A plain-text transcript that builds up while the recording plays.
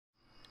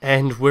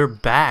And we're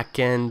back,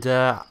 and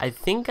I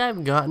think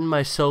I've gotten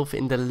myself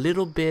into a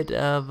little bit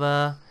of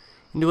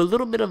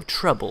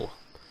trouble.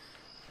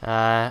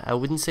 I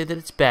wouldn't say that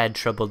it's bad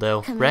trouble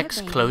though. Come Rex,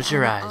 here, baby. close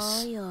your I'm eyes.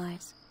 all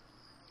yours.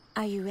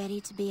 Are you ready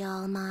to be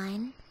all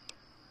mine?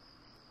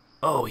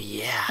 Oh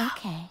yeah.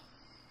 Okay.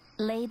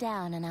 Lay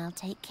down and I'll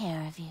take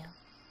care of you.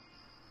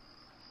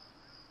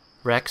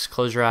 Rex,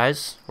 close your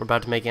eyes. We're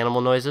about to make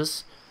animal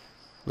noises.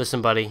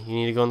 Listen, buddy, you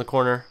need to go in the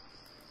corner.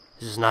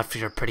 This is not for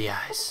your pretty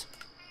eyes.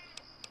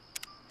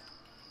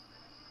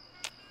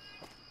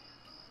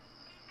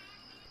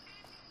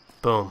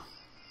 Boom.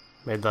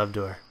 Made love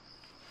to her.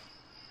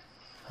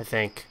 I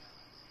think.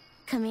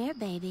 Come here,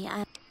 baby.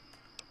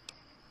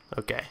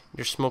 Okay,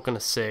 you're smoking a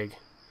cig.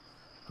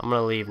 I'm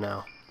gonna leave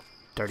now.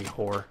 Dirty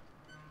whore.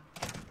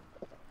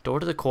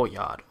 Door to the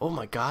courtyard. Oh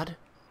my god.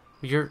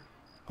 Oh,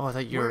 I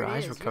thought your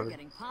eyes were covered. You're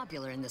getting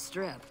popular in the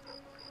strip.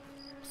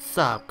 What's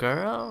up,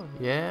 girl?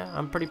 Yeah,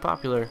 I'm pretty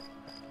popular.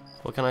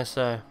 What can I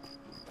say?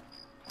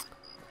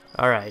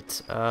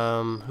 Alright,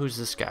 who's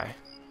this guy?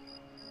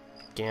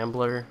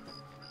 Gambler.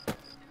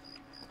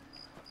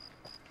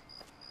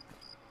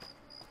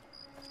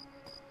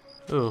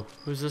 Ooh,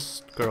 who's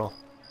this girl?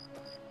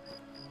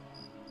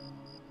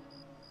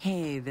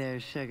 Hey there,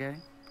 sugar.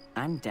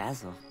 I'm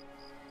Dazzle.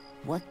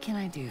 What can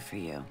I do for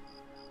you?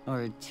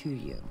 Or to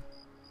you?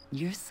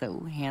 You're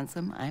so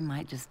handsome, I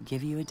might just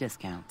give you a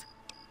discount.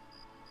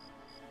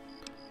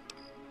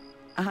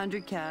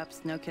 100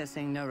 caps, no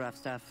kissing, no rough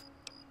stuff.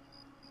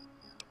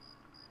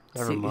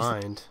 Never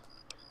mind.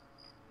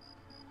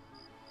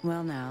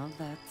 Well, now,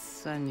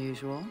 that's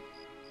unusual.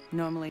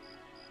 Normally,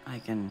 I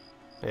can...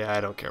 Yeah,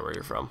 I don't care where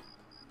you're from.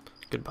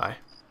 Goodbye.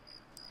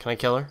 Can I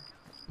kill her?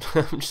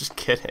 I'm just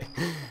kidding.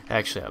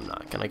 Actually, I'm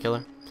not. Can I kill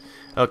her?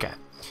 Okay.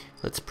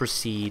 Let's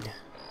proceed.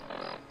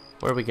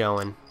 Where are we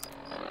going?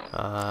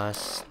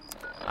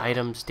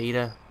 Items,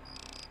 data.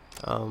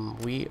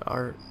 We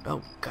are...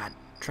 Oh, God.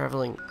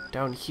 Traveling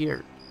down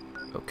here.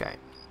 Okay.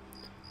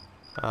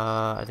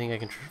 I think I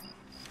can...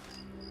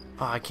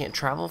 Oh, I can't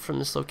travel from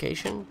this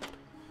location?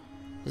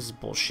 This is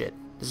bullshit.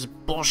 This is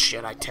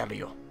bullshit, I tell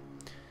you.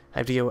 I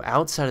have to go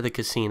outside of the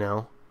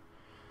casino.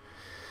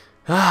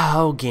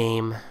 Oh,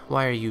 game.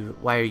 Why are you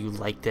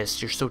like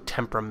this? You're so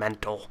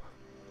temperamental.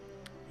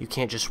 You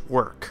can't just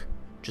work.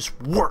 Just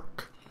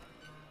work.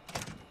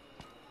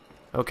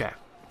 Okay.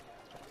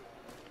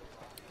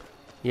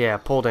 Yeah,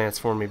 pole dance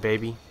for me,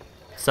 baby.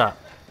 What's up?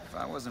 If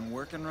I wasn't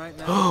working right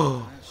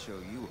now, I'd show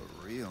you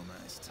a real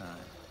nice time.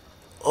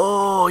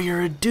 Oh,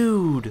 you're a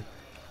dude.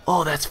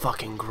 Oh, that's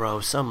fucking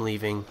gross. I'm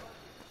leaving.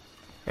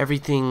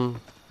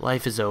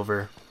 Life is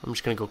over. I'm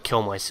just gonna go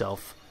kill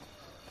myself.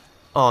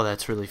 Oh,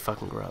 that's really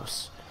fucking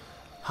gross.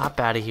 Hop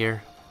out of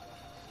here.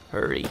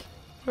 Hurry.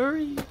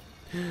 Hurry.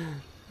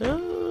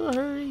 Oh,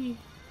 hurry.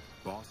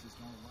 Bosses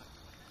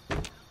don't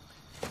like.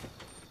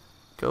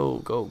 Go,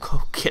 go,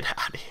 go. Get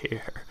out of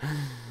here.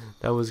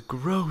 That was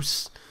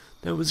gross.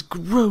 That was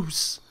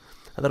gross.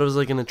 I thought it was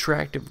like an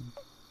attractive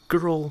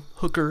girl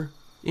hooker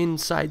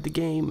inside the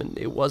game, and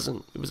it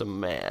wasn't. It was a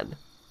man.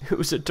 It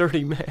was a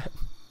dirty man.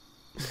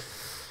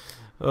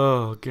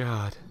 Oh,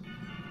 God.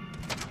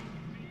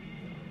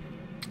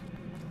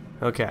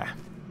 Okay.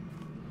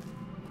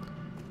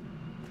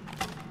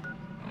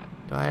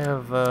 Do I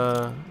have,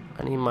 I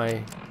need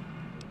my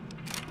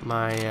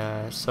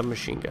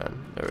submachine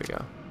gun. There we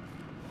go.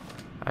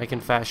 I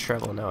can fast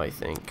travel now, I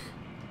think.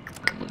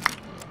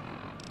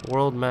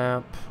 World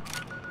map.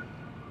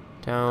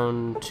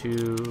 Down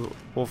to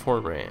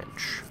Wolfhorn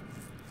Ranch.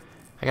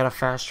 I gotta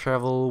fast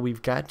travel.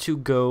 We've got to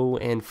go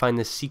and find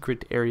the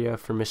secret area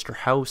for Mr.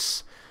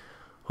 House.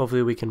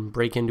 Hopefully we can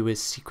break into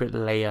his secret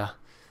lair.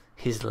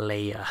 His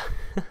lair.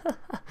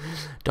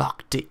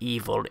 Dr.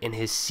 Evil in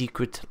his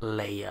secret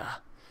lair.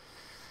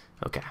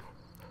 Okay.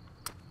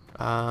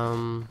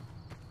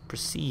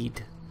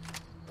 Proceed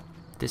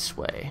this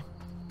way.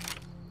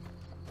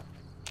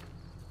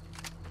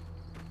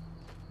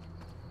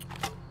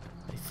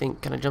 I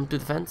think, can I jump through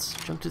the fence?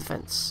 Jump through the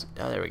fence.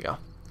 Oh, there we go.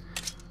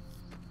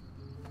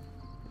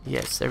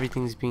 Yes,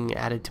 everything's being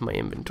added to my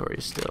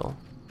inventory still.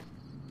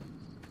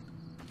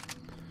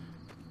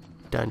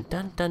 Dun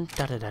dun dun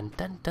dun dun dun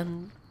dun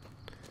dun.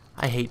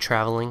 I hate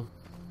traveling.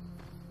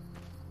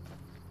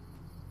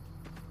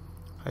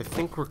 I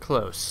think we're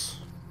close.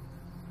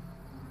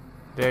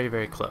 Very,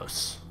 very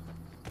close.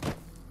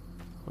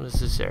 What is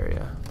this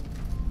area?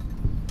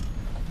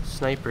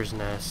 Sniper's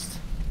nest.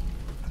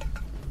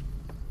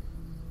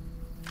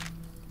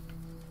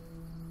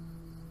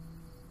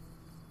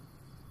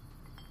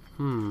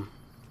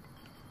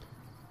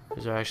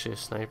 Is there actually a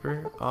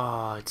sniper?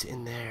 Oh, it's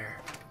in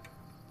there.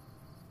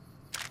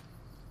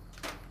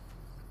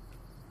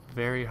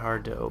 Very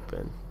hard to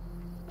open.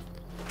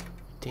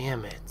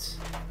 Damn it.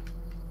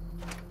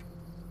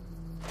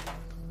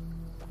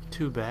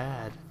 Too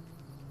bad.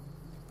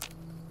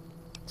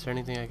 Is there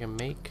anything I can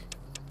make?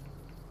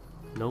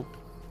 Nope.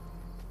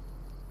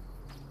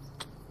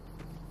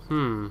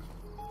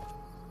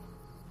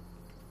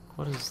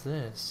 What is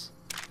this?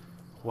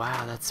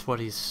 Wow, that's what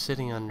he's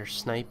sitting under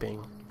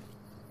sniping.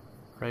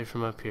 Right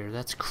from up here.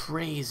 That's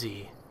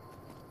crazy.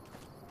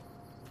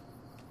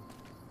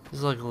 This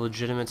is like a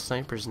legitimate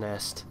sniper's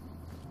nest.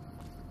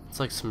 It's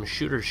like some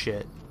shooter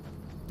shit.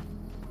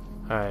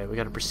 Alright, we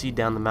gotta proceed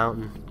down the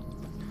mountain.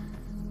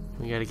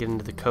 We gotta get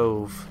into the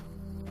cove.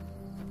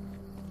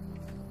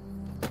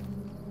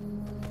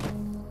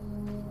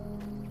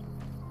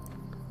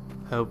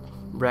 Hope.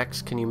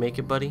 Rex, can you make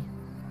it, buddy?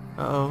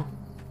 Uh-oh.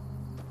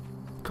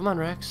 Come on,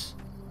 Rex.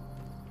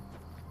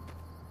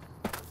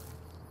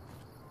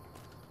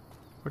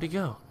 Where'd he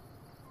go?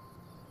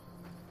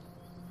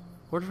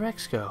 Where'd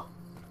Rex go?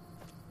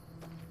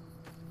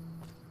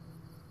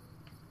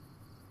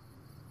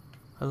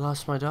 I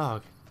lost my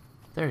dog.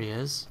 There he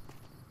is.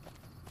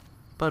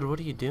 Bud, what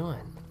are you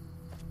doing?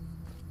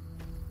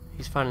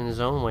 He's finding his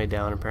own way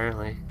down,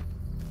 apparently.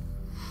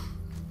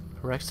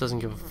 Rex doesn't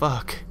give a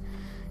fuck.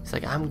 He's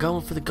like, I'm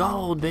going for the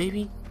gold,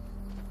 baby.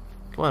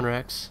 Come on,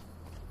 Rex.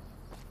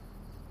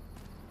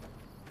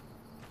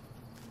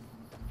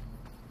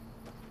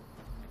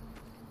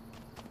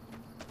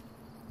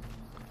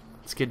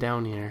 Let's get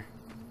down here.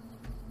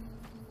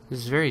 This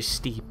is very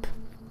steep.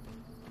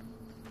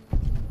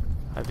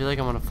 I feel like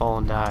I'm gonna fall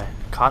and die.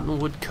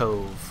 Cottonwood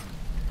Cove.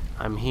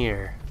 I'm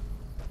here.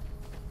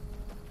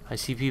 I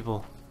see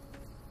people.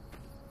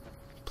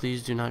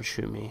 Please do not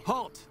shoot me.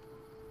 Halt!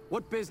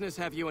 What business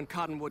have you in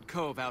Cottonwood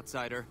Cove,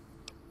 outsider?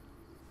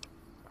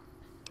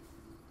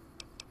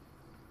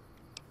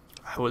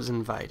 I was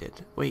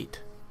invited.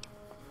 Wait.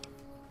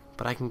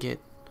 But I can get...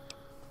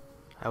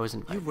 I was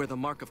You invited. wear the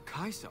mark of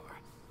Caesar.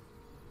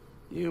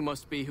 You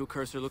must be who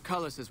Cursor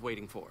Lucullus is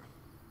waiting for.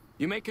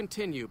 You may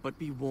continue, but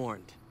be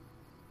warned.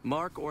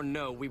 Mark or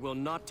no, we will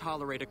not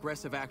tolerate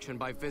aggressive action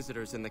by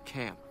visitors in the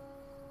camp.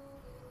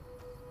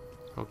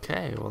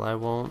 Okay, well I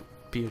won't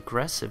be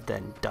aggressive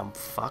then, dumb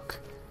fuck.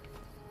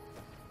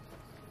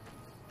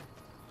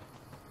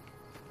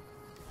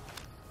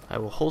 I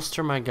will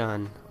holster my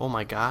gun. Oh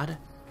my god.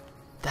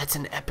 That's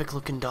an epic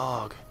looking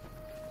dog.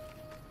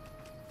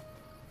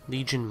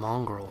 Legion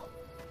Mongrel.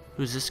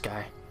 Who's this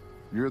guy?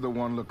 You're the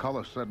one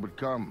Lucullus said would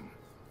come.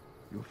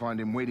 You'll find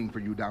him waiting for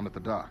you down at the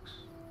docks.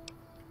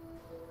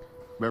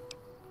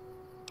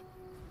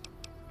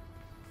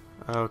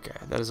 Okay,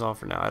 that is all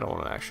for now. I don't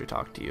want to actually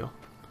talk to you.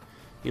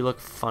 You look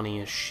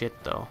funny as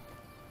shit, though.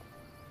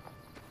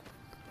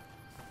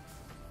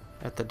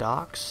 At the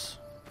docks?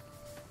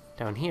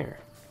 Down here.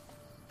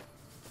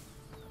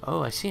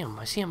 Oh, I see him.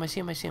 I see him. I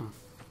see him. I see him.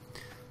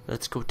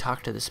 Let's go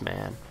talk to this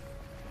man.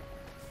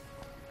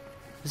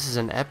 This is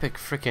an epic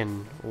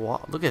freaking...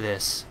 Look at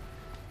this.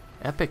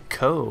 Epic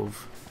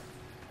cove.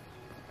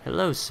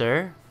 Hello,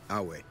 sir.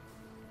 Awe,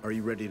 are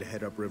you ready to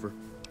head upriver?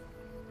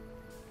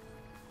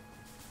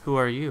 Who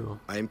are you?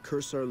 I am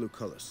Cursor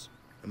Lucullus,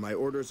 and my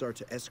orders are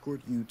to escort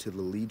you to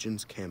the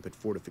Legion's camp at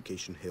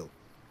Fortification Hill.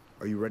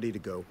 Are you ready to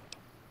go?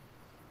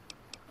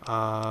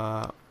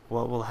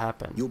 What will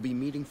happen? You'll be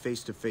meeting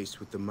face to face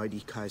with the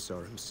mighty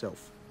Caesar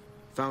himself,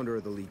 founder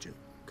of the Legion,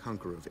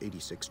 conqueror of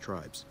 86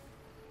 tribes.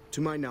 To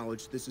my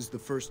knowledge, this is the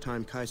first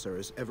time Caesar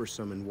has ever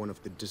summoned one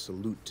of the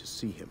dissolute to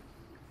see him.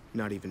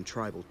 Not even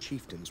tribal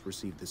chieftains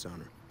receive this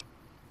honor.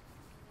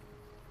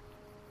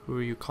 Who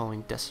are you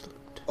calling desolate?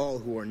 All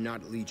who are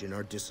not Legion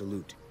are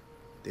dissolute.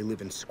 They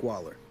live in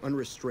squalor,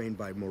 unrestrained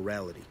by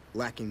morality,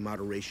 lacking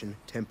moderation,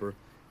 temper,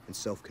 and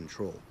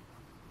self-control.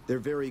 Their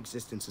very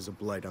existence is a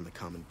blight on the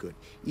common good.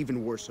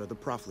 Even worse are the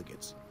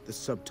profligates, the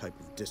subtype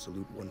of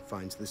dissolute one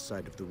finds this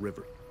side of the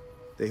river.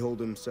 They hold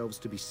themselves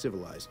to be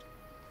civilized,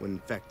 when in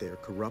fact they are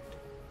corrupt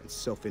and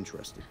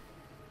self-interested.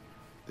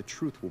 The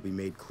truth will be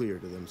made clear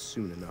to them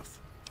soon enough.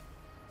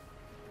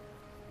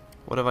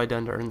 What have I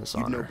done to earn this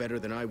You'd honor? know better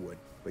than I would,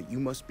 but you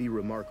must be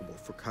remarkable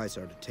for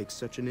Caesar to take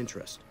such an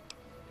interest.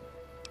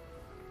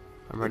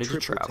 I'm ready to The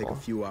trip will travel.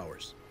 take a few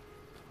hours.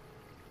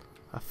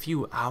 A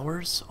few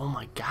hours? Oh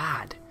my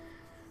god.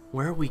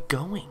 Where are we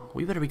going?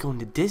 We better be going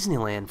to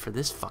Disneyland for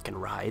this fucking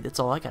ride. That's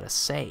all I gotta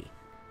say.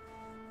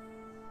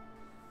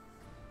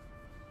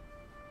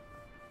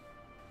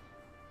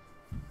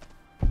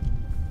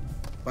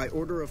 By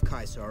order of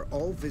Caesar,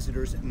 all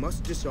visitors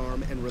must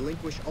disarm and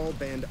relinquish all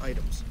banned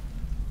items.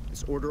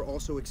 This order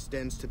also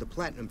extends to the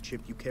platinum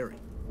chip you carry.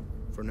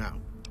 For now.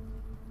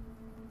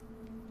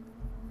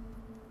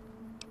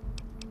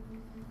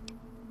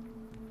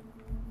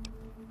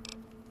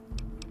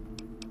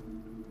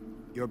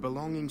 Your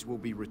belongings will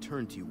be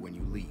returned to you when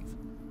you leave.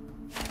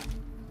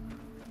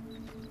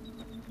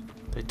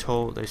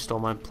 They stole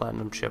my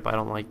platinum chip. I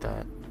don't like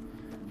that.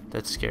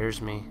 That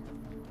scares me.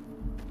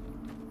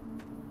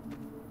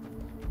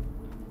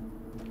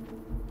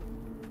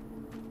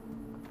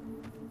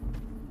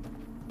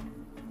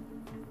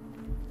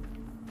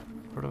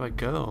 Where do I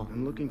go?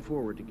 I'm looking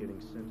forward to getting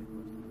sent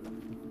across the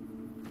river.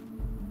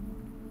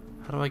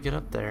 How do I get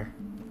up there?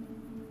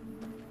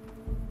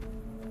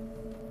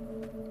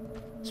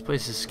 This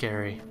place is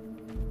scary.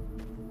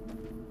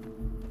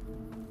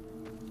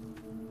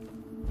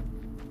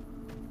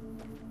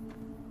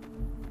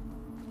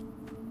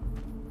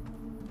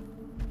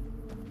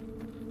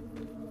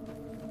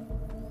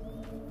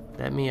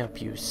 Let me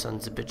up, you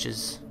sons of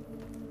bitches.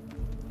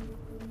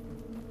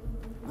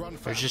 Run Or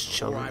fast, just or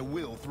children. I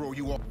will throw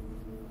you off.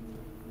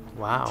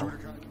 Wow.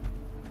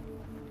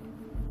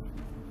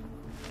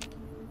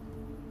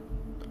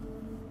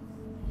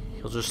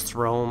 He'll just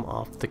throw him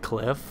off the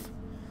cliff?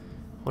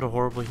 What a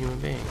horrible human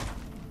being.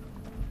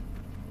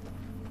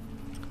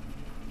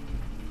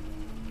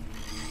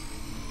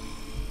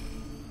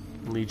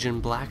 Legion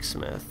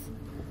Blacksmith.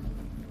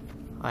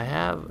 I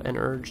have an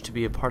urge to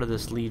be a part of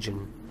this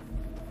Legion.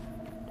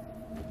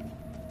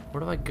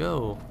 Where do I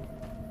go?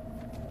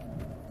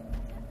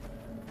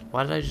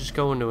 Why did I just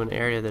go into an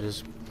area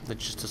that's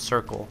just a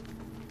circle?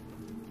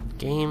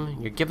 Game,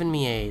 you're giving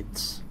me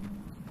AIDS.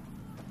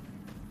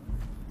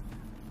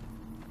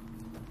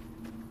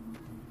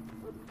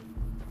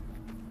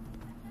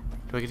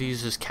 Do I get to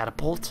use this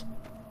catapult?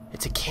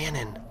 It's a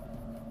cannon.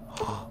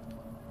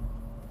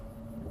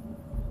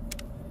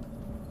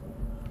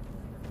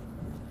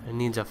 It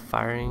needs a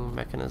firing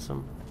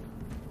mechanism.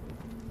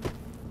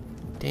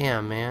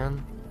 Damn,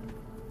 man.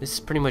 This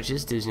pretty much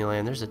is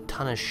Disneyland. There's a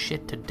ton of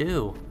shit to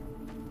do.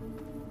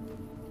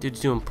 Dude's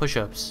doing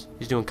push-ups.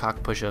 He's doing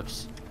cock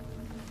push-ups.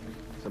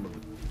 Some of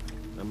it.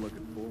 I'm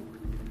looking forward.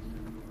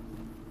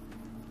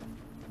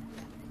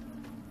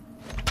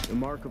 The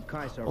mark of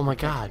Caesar. Oh my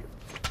god.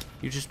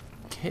 You just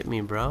hit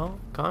me, bro.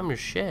 Calm your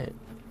shit.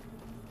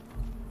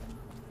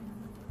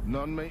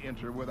 None may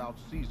enter without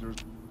Caesar's.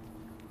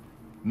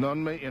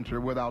 None may enter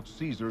without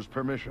Caesar's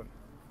permission.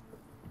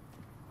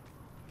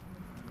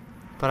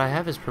 But I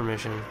have his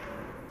permission.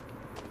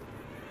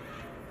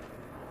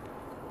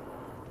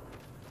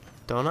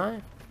 Don't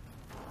I?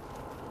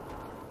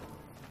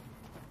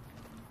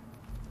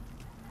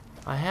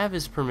 I have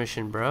his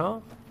permission,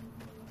 bro.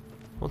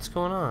 What's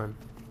going on?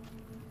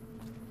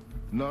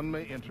 None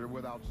may enter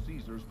without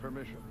Caesar's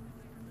permission.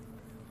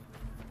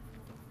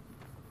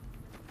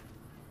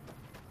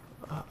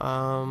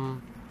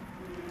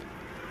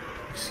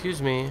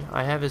 Excuse me,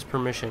 I have his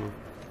permission.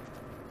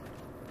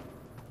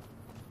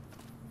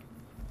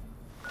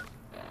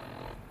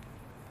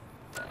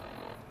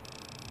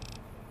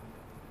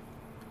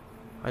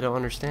 I don't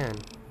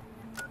understand.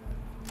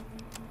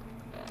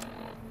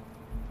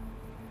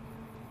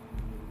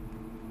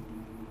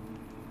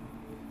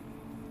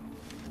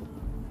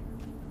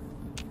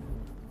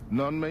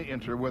 None may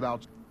enter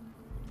without.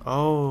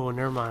 Oh,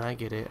 never mind. I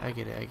get it. I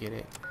get it. I get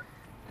it.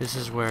 This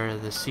is where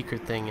the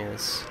secret thing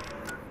is.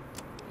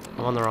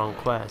 I'm on the wrong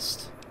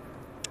quest.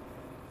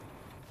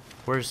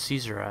 Where's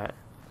Caesar at?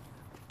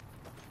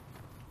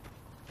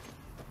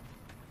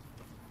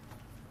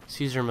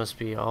 Caesar must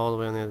be all the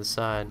way on the other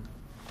side.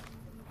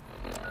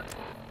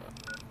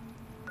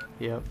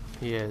 Yep,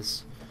 he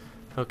is.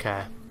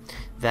 Okay.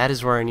 That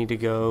is where I need to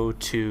go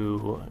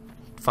to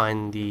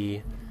find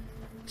the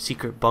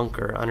secret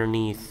bunker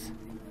underneath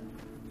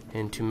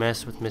and to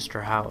mess with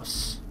Mr.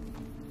 House.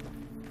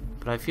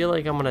 But I feel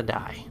like I'm gonna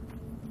die.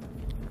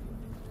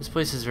 This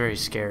place is very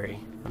scary.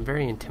 I'm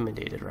very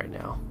intimidated right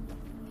now.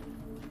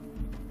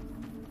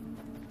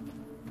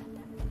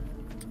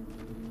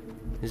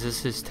 Is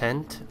this his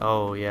tent?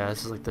 Oh yeah,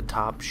 this is like the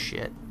top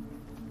shit.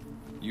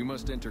 You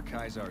must enter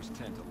Caesar's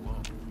tent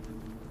alone.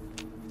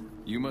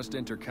 You must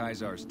enter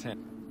Caesar's tent.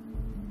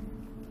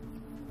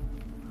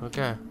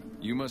 Okay.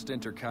 You must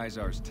enter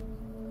Caesar's tent.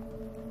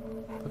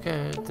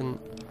 Okay, then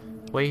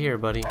wait here,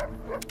 buddy. I'm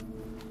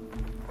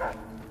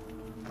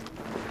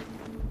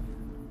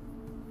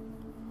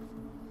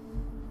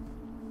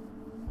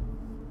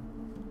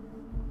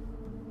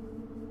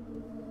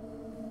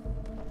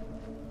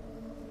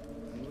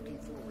looking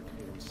forward to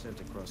getting sent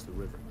across the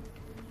river.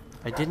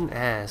 I didn't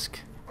ask.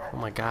 Oh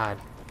my god.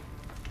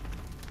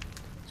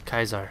 It's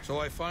Kaiser. So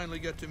I finally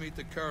get to meet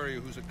the courier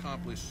who's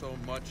accomplished so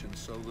much in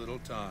so little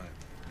time.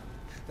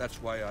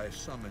 That's why I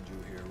summoned you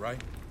here,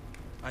 right?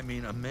 I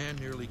mean, a man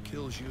nearly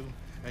kills you,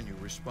 and your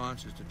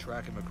response is to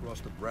track him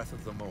across the breadth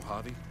of the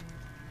Mojave?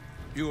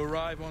 You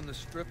arrive on the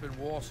strip and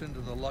waltz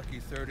into the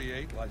Lucky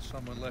 38 like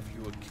someone left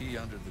you a key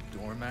under the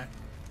doormat?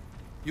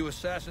 You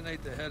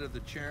assassinate the head of the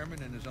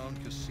chairman in his own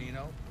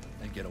casino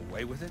and get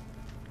away with it?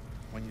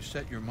 When you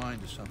set your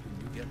mind to something,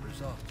 you get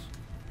results.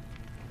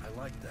 I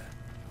like that.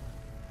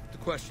 The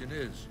question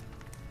is,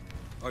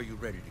 are you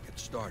ready to get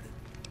started?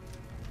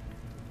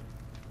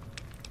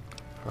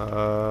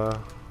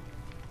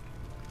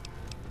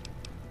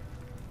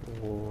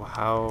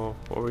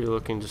 What were you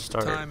looking to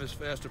start? The time is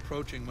fast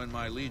approaching when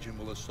my legion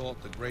will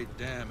assault the Great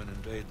Dam and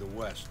invade the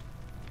West.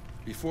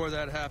 Before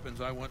that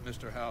happens, I want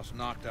Mr. House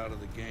knocked out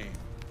of the game.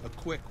 A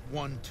quick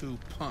 1-2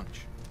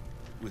 punch,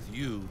 with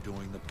you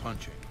doing the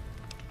punching.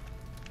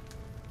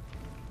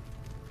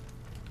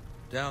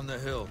 Down the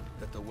hill,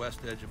 at the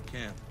west edge of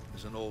camp,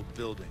 is an old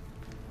building.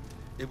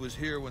 It was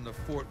here when the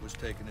fort was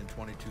taken in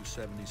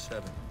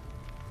 2277.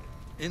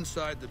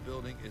 Inside the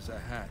building is a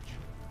hatch.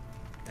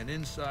 And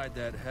inside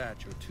that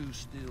hatch are 2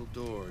 steel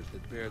doors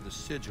that bear the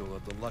sigil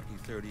of the Lucky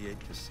 38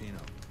 casino.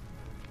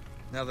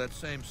 Now that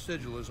same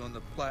sigil is on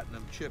the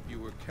platinum chip you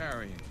were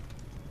carrying.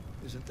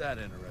 Isn't that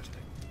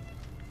interesting?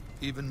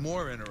 Even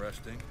more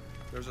interesting,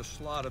 there's a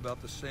slot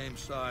about the same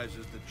size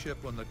as the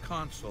chip on the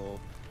console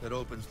that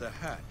opens the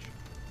hatch.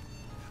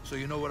 So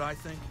you know what I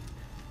think?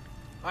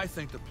 I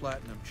think the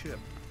platinum chip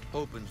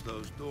opens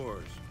those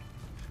doors.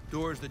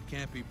 Doors that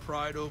can't be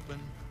pried open,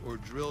 or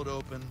drilled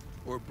open,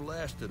 or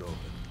blasted open.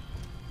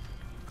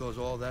 Because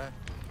all that,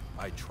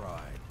 I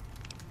tried.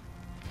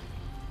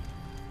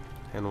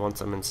 And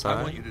once I'm inside,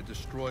 I want you to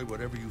destroy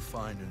whatever you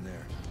find in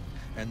there.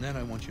 And then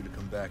I want you to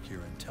come back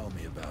here and tell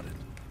me about it.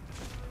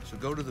 So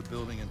go to the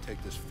building and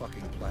take this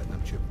fucking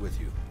platinum chip with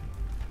you.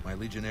 My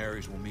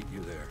legionaries will meet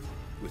you there,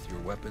 with your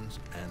weapons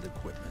and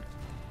equipment.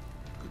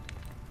 Good.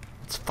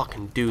 Let's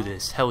fucking do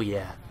this. Hell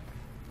yeah.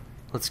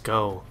 Let's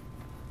go.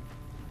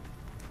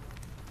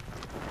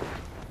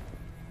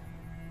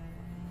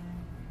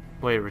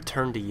 Wait,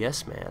 return to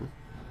Yes Man.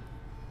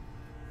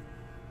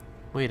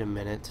 Wait a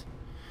minute.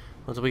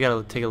 Well, we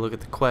gotta take a look at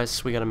the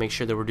quests. We gotta make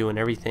sure that we're doing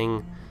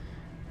everything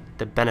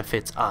that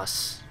benefits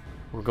us.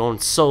 We're going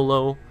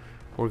solo.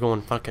 We're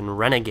going fucking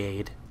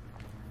renegade.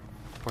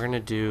 We're gonna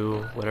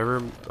do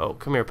whatever. Oh,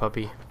 come here,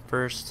 puppy.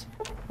 First.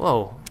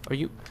 Whoa, are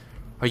you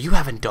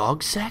having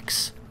dog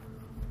sex?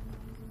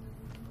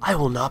 I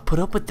will not put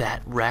up with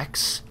that,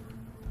 Rex.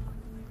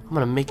 I'm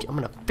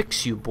gonna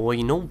fix you, boy.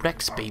 You know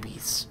Rex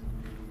babies.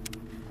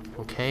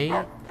 Okay.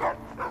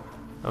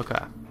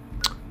 Okay.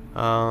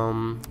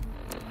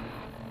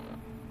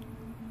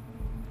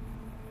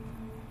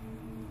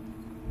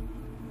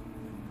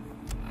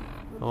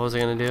 What was I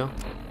gonna do?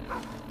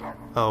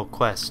 Oh,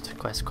 quest.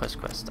 I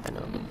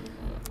know.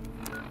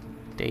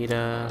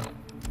 Data.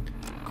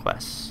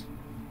 Quests.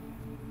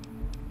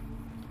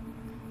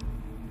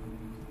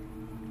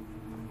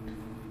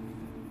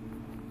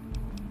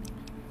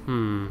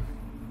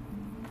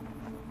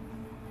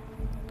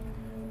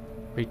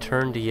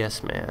 Return to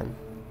Yes Man.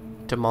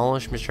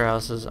 Demolish Mr.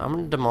 House's. I'm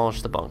gonna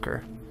demolish the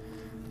bunker.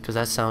 Because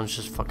that sounds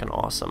just fucking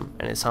awesome.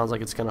 And it sounds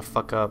like it's gonna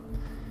fuck up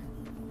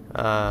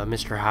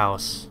Mr.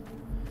 House.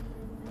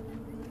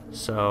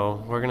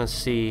 So we're gonna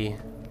see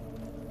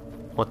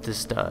what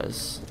this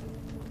does.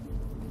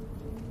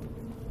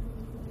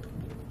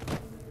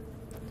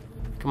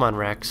 Come on,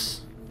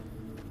 Rex.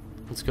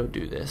 Let's go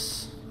do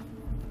this.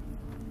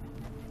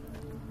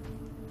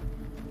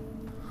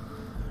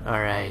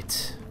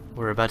 Alright.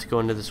 We're about to go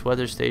into this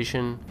weather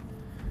station.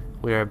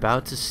 We are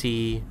about to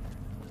see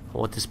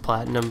what this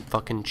platinum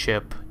fucking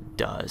chip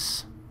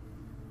does.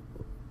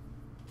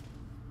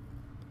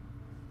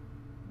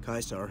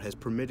 Caesar has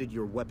permitted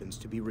your weapons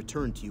to be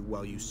returned to you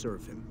while you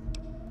serve him.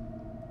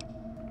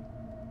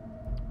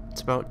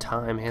 It's about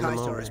time. Hand them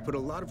Caesar over. has put a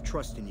lot of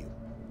trust in you.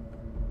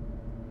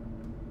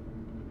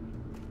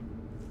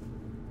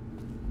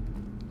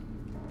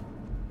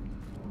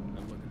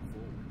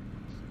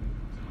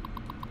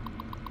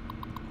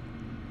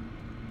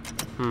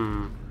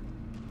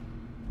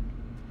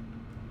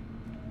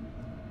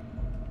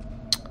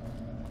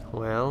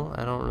 Well,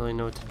 I don't really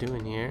know what to do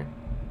in here.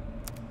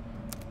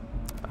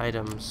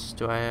 Items.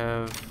 Do I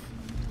have...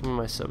 Give me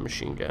my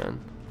submachine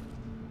gun.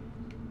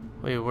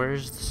 Wait,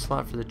 where's the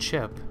slot for the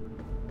chip?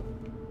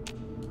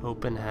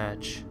 Open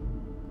hatch.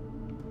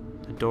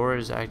 The door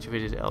is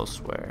activated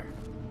elsewhere.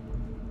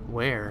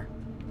 Where?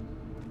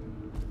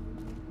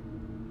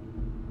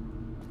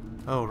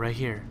 Oh, right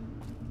here.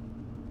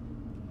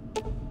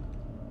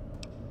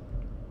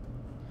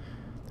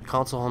 The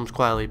console hums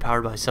quietly,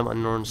 powered by some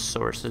unknown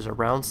source. There's a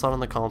round slot on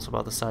the console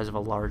about the size of a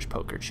large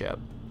poker chip.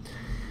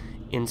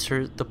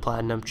 Insert the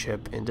platinum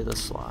chip into the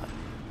slot.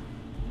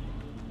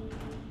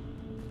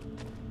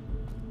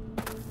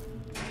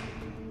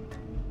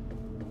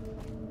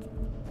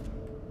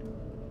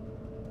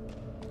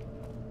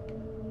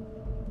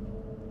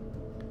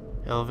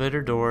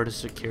 Elevator door to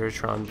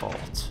Securitron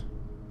vault.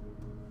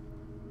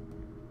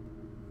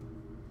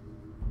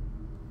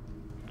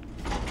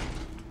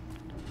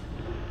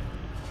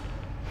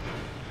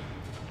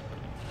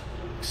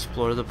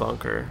 Explore the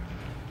bunker.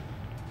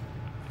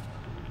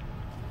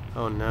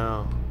 Oh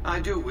no. I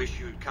do wish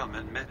you'd come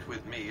and met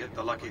with me at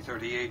the Lucky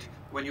 38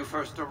 when you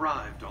first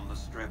arrived on the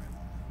Strip.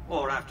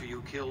 Or after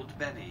you killed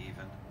Benny,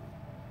 even.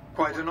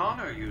 Quite an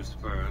honor you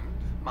spurned,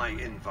 my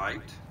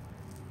invite.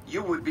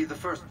 You would be the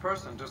first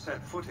person to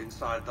set foot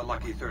inside the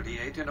Lucky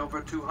 38 in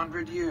over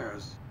 200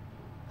 years.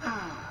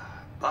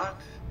 But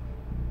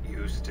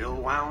you still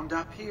wound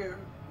up here,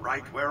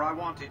 right where I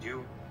wanted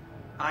you.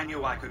 I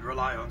knew I could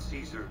rely on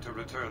Caesar to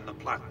return the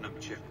platinum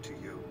chip to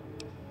you.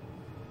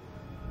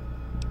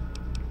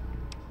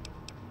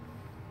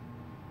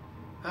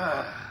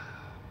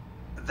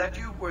 That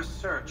you were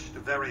searched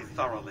very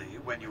thoroughly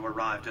when you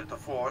arrived at the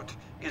fort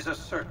is a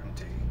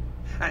certainty.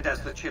 And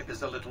as the chip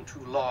is a little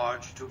too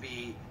large to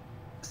be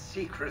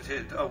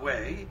secreted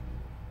away,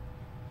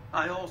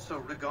 I also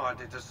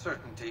regard it a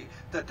certainty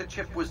that the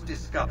chip was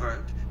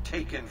discovered,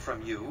 taken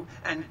from you,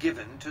 and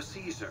given to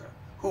Caesar,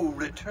 who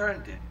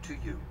returned it to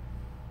you.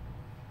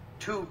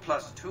 2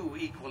 +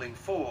 2 =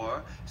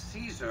 4,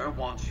 Caesar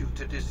wants you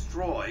to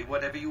destroy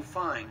whatever you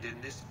find in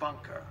this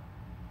bunker.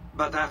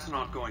 But that's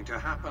not going to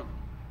happen,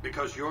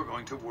 because you're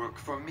going to work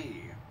for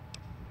me.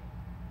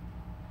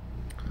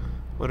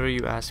 What are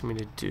you asking me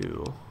to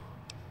do?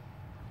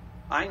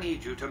 I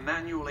need you to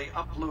manually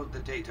upload the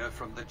data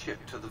from the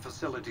chip to the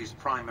facility's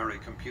primary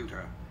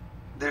computer.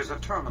 There's a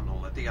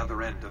terminal at the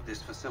other end of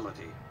this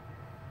facility.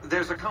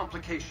 There's a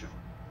complication.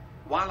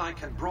 While I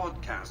can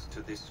broadcast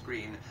to this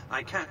screen,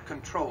 I can't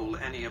control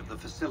any of the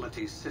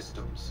facility's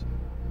systems.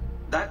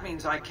 That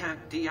means I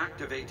can't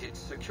deactivate its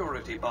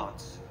security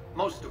bots,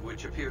 most of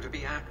which appear to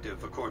be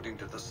active according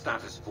to the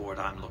status board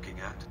I'm looking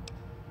at.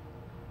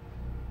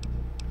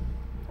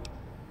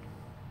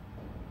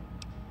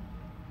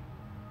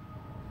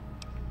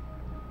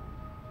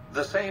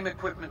 The same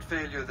equipment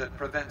failure that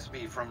prevents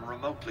me from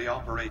remotely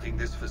operating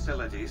this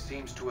facility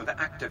seems to have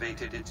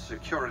activated its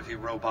security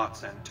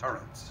robots and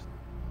turrets.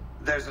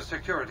 There's a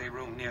security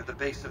room near the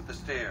base of the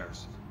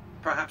stairs.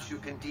 Perhaps you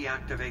can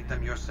deactivate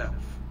them yourself.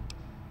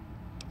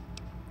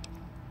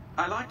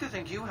 I like to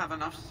think you have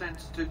enough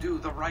sense to do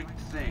the right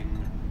thing.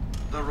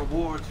 The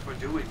rewards for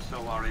doing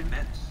so are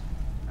immense,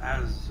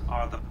 as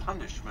are the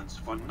punishments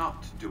for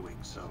not doing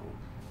so.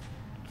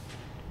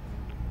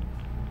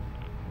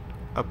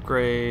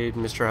 Upgrade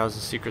Mr.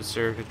 House's Secret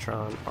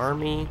Circuitron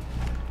Army.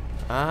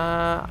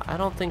 I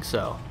don't think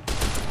so.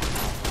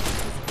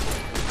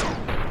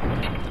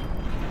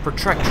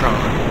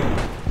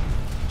 Protectron.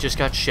 Just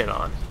got shit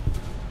on.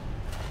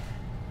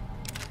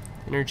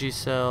 Energy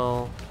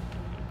cell.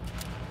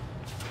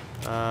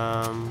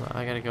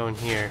 I gotta go in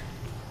here.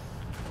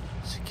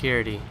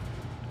 Security.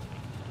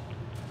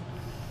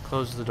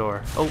 Close the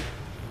door. Oh,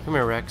 come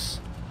here, Rex.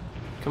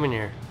 Come in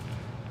here.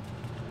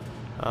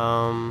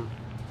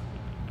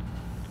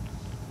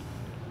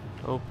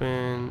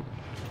 Open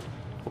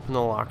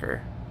the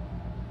locker.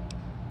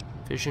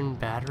 Fission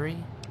battery?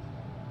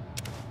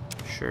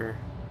 Sure.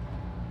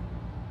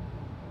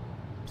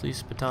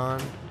 Police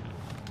baton.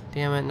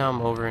 Damn it, now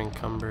I'm over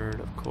encumbered,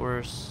 of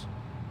course.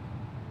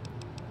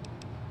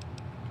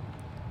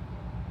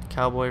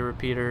 Cowboy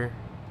repeater.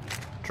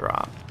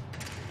 Drop.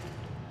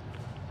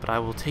 But I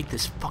will take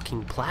this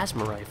fucking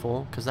plasma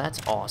rifle, because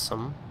that's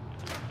awesome.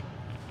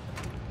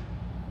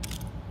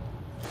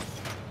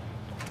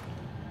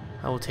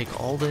 I will take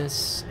all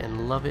this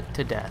and love it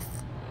to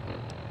death.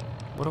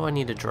 What do I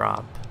need to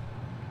drop?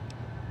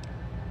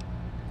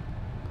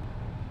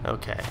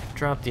 Okay,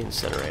 drop the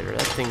incinerator.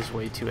 That thing's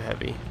way too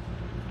heavy.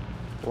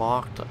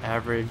 Locked,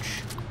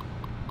 average.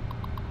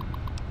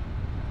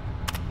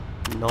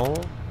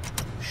 Null?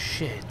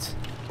 Shit.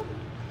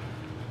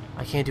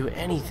 I can't do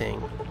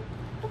anything.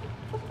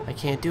 I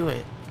can't do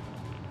it.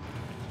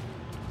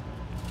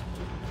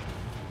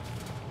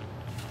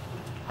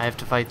 I have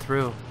to fight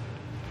through.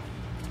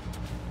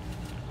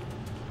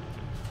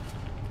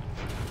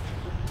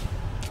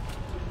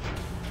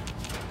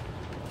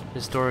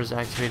 This door is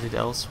activated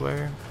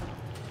elsewhere.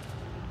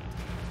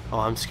 Oh,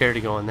 I'm scared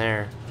to go in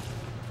there.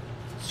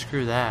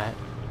 Screw that.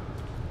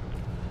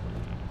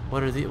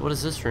 What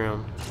is this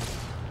room?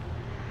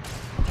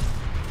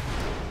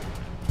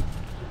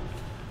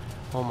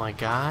 Oh my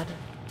god.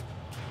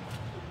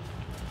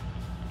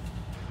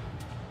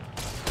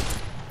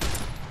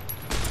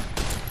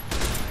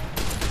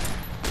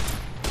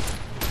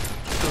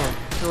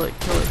 Kill it,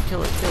 kill it,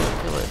 kill it, kill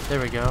it, kill it. There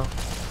we go.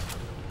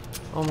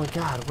 Oh my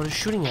god, what is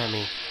shooting at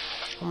me?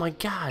 Oh my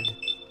god.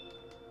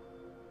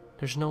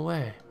 There's no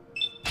way.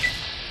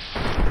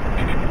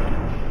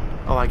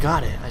 Oh, I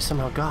got it. I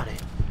somehow got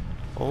it.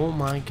 Oh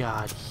my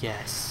god,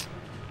 yes.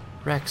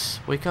 Rex,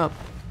 wake up.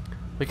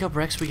 Wake up,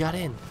 Rex, we got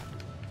in.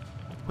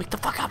 Wake the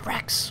fuck up,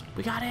 Rex.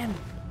 We got in.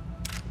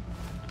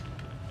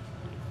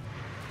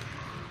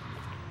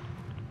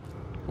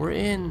 We're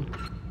in.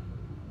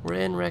 We're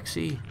in,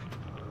 Rexy.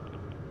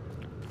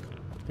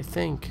 I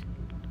think.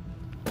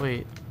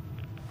 Wait.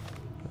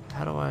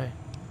 How do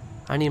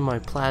I need my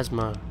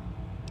plasma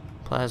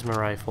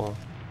rifle.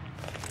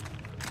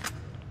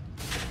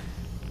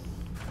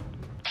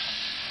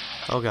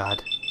 Oh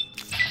god.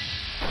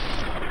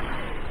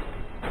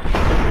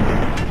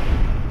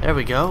 There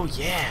we go.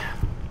 Yeah.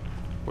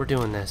 We're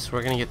doing this.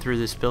 We're gonna get through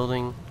this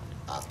building.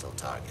 Hostile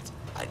target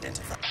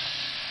identified.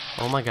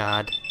 Oh my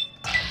god.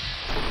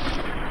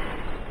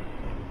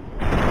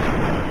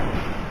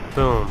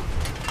 Boom.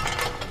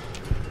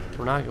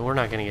 We're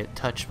not gonna get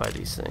touched by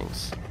these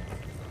things.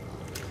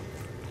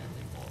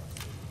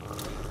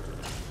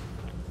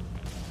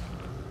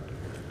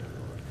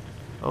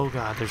 Oh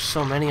god, there's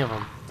so many of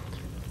them.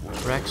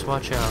 Rex,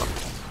 watch out.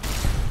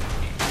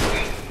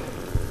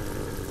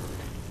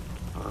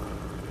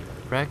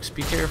 Rex,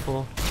 be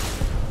careful.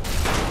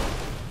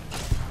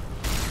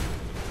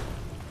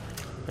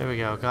 There we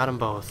go, got them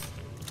both.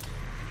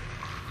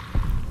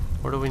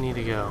 Where do we need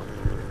to go?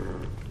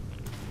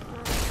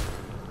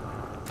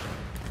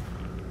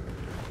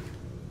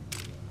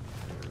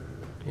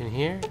 In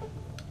here?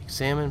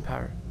 Examine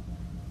power.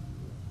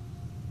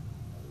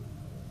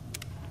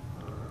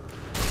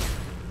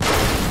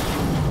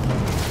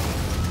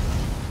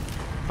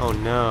 Oh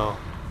no.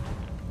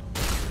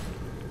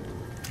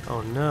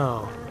 Oh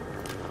no.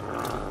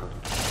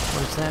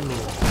 What does that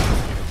mean?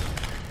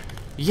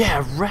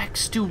 Yeah,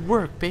 Rex, do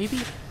work, baby.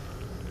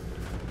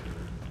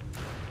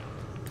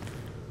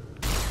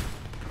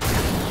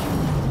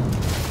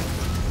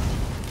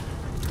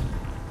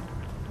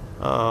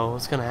 Uh-oh,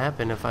 what's gonna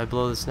happen if I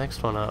blow this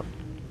next one up?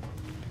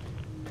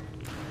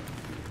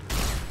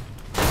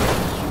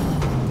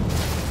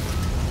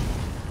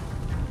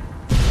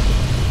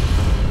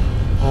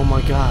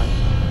 god.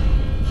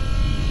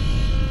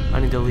 I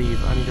need to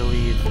leave. I need to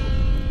leave.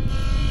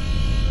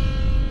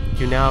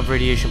 You now have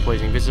radiation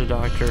poisoning. Visit a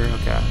doctor.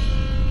 Okay.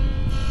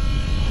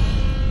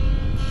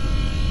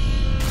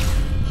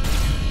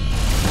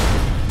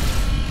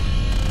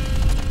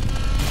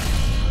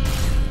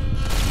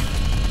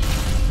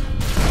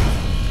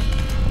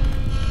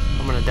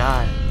 I'm gonna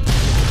die.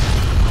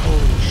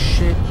 Holy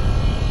shit.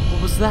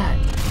 What was that?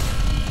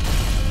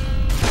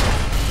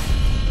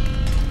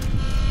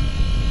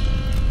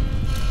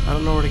 I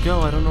don't know where to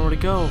go. I don't know where to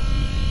go.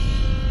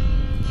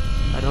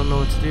 I don't know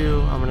what to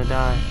do. I'm gonna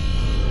die.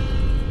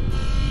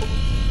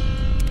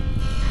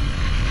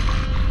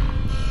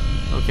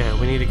 Okay,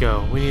 we need to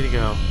go. We need to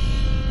go.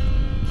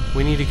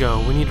 We need to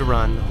go. We need to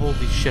run.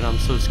 Holy shit, I'm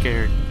so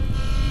scared.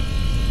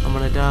 I'm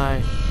gonna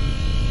die.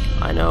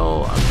 I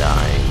know, I'm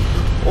dying.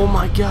 Oh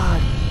my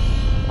god.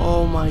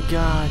 Oh my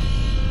god.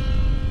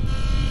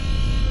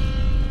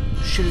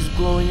 Shit is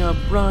blowing up.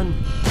 Run.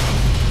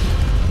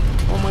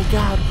 Oh my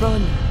god,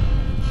 run.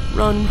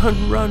 Run,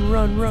 run, run,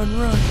 run, run,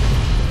 run.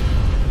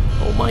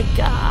 Oh my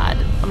god.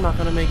 I'm not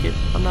gonna make it.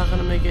 I'm not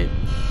gonna make it.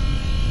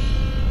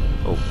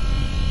 Oh.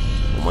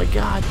 Oh my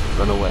god.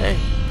 Run away.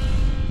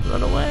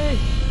 Run away.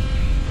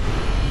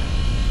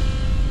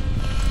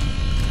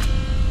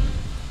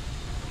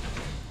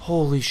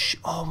 Holy sh...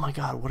 Oh my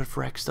god. What if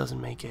Rex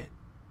doesn't make it?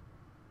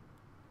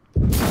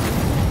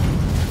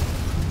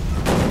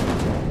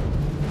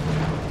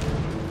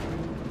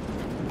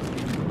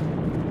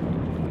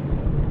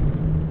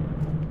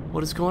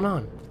 What is going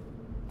on?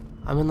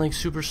 I'm in like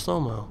super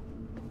slow-mo.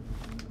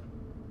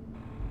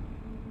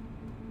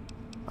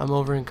 I'm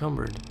over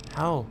encumbered.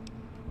 How?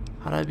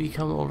 How did I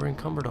become over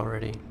encumbered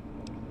already?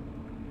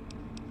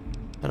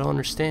 I don't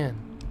understand.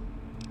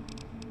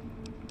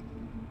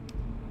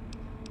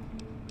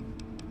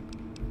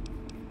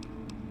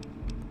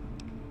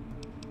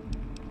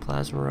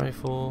 Plasma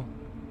rifle,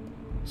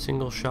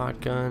 single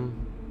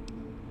shotgun,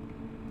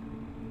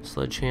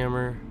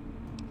 sledgehammer.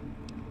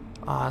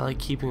 I like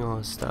keeping all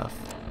this stuff.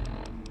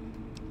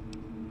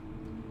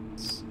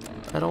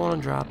 I don't want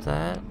to drop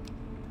that.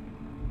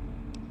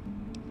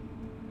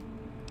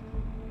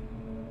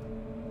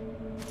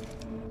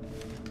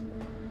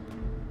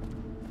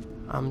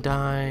 I'm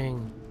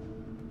dying.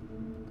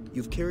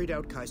 You've carried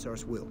out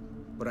Caesar's will,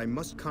 but I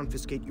must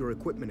confiscate your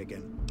equipment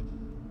again.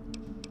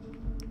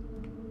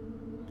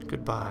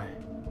 Goodbye.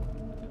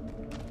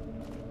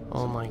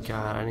 Oh my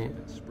god, I need...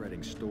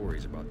 Spreading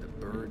stories about the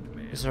burned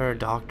man. Is there a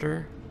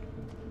doctor?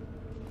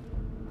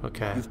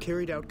 Okay. You've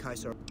carried out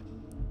Caesar...